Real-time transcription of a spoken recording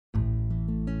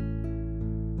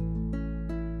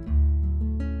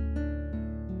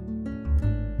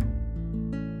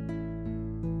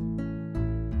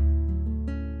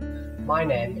My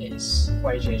name is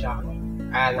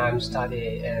Zhang, and I'm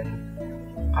studying in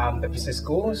the business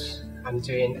schools. I'm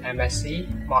doing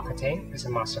MSc Marketing. It's a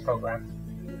master program.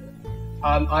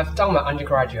 I've done my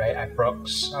undergraduate at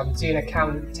Brookes. I'm doing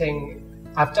accounting.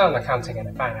 I've done accounting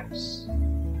and finance.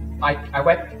 I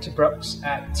went to Brookes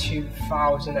at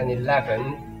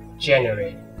 2011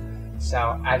 January.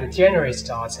 So at the January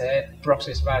started, Brookes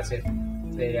is relatively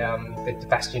the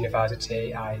best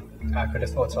university I could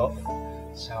have thought of.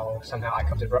 So somehow I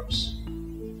come to Brookes.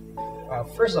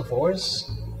 First of all,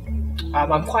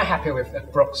 I'm quite happy with the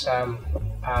Brookes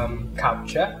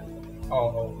culture.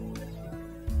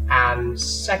 And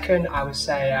second, I would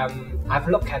say I've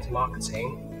looked at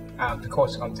marketing, the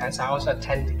course contents. I also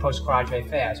attend the postgraduate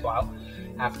fair as well.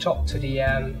 I've talked to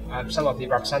some of the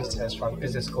representatives from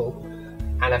business school,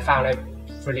 and I found it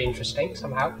really interesting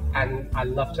somehow. And I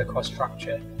love the course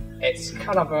structure. It's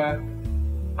kind of a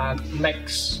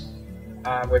mix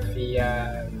with the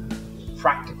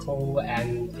practical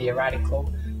and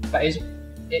theoretical, but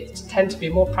it tends to be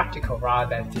more practical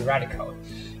rather than theoretical.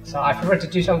 So I prefer to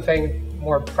do something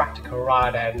more practical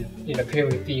rather than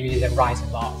purely theory and write a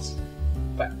lot.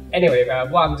 But anyway,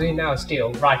 what I'm doing now is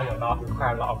still writing a lot,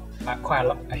 require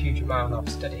a huge amount of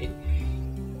study.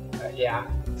 Yeah,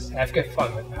 have good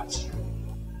fun with that.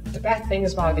 The bad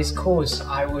things about this course,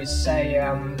 I would say,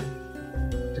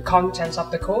 the contents of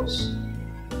the course.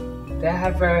 They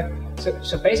have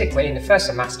so basically in the first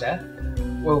semester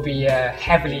will be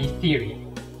heavily theory.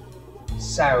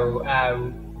 So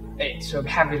it's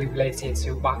heavily related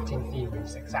to marketing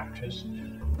theories, etc.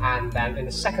 And then in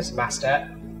the second semester,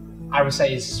 I would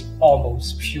say it's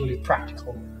almost purely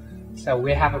practical. So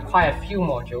we have quite a few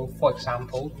modules. For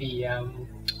example, the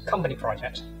company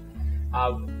project.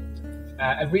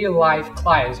 A real-life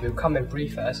clients will come and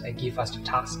brief us and give us the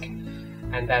task,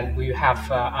 and then we have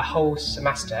a whole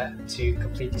semester to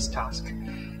complete this task.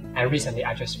 And recently,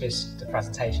 I just finished the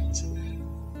presentations,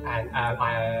 and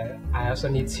I also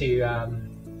need to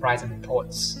write some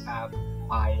reports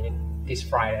by this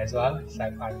Friday as well.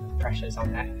 So I'm pressures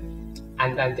on that.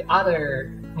 And then the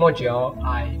other module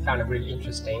I found really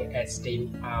interesting is the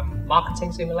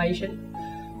marketing simulation.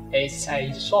 It's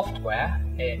a software.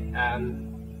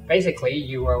 Basically,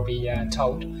 you will be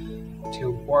told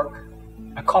to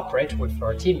cooperate with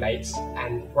your teammates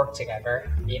and work together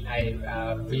in a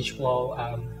virtual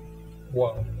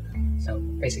world. So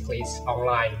basically, it's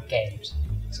online games.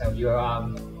 So you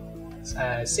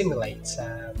simulate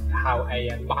how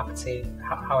a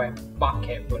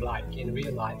market would like in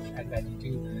real life, and then you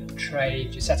do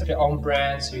trade. You set up your own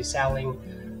brands. You're selling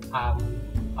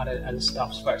other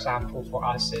stuff. For example, for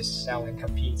us, is selling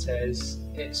computers.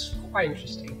 It's quite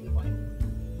interesting in a way.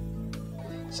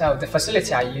 So the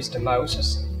facility I use the most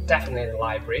is definitely the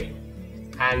library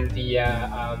and the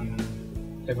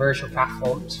virtual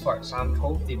platforms. For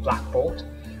example, the Blackboard.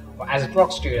 Well, as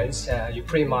Brookes students, you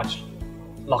pretty much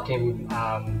log in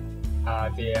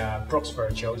the Brookes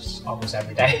virtuals almost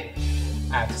every day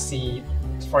to see,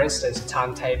 for instance,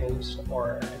 timetables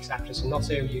or etc. So not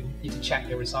so you need to check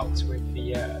your results with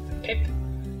the PIP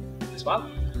as well.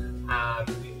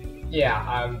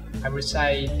 I would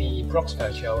say the Brookes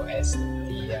virtual is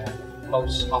the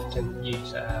most often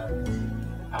used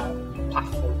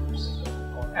platforms.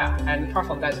 And apart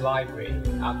from that, library,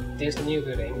 this new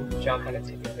building, Zhang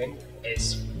building,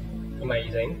 is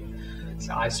amazing.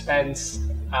 So I spent,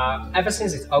 ever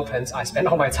since it opened, I spent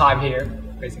all my time here,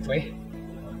 basically.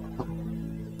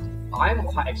 I'm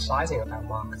quite excited about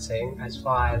marketing as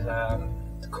far as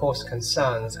the course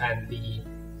concerns and the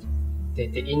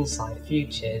insight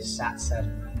futures that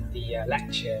the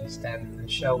lectures then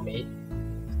show me.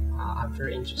 I'm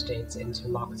very interested into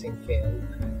marketing field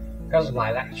because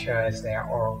my lecturers, they are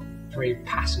all very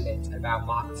passionate about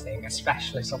marketing,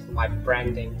 especially some of my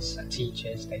branding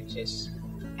teachers. They just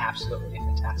absolutely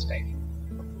fantastic.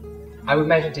 I would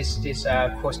mention this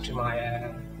course to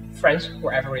my friends who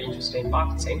are very interested in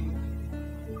marketing,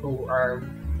 who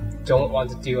don't want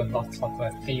to do a lot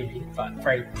of theory, but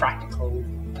very practical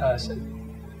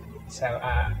person. So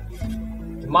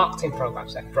the marketing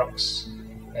programs at Brookes,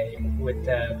 they would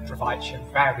provide you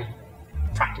very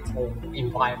practical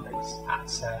environments.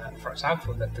 For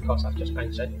example, the course I've just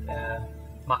mentioned,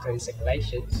 marketing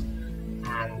simulations,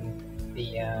 and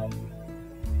the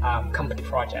company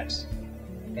projects.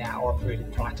 They are all really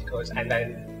practical, and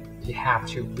then you have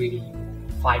to really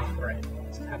fight for it.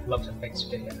 So have lots of things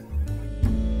to do.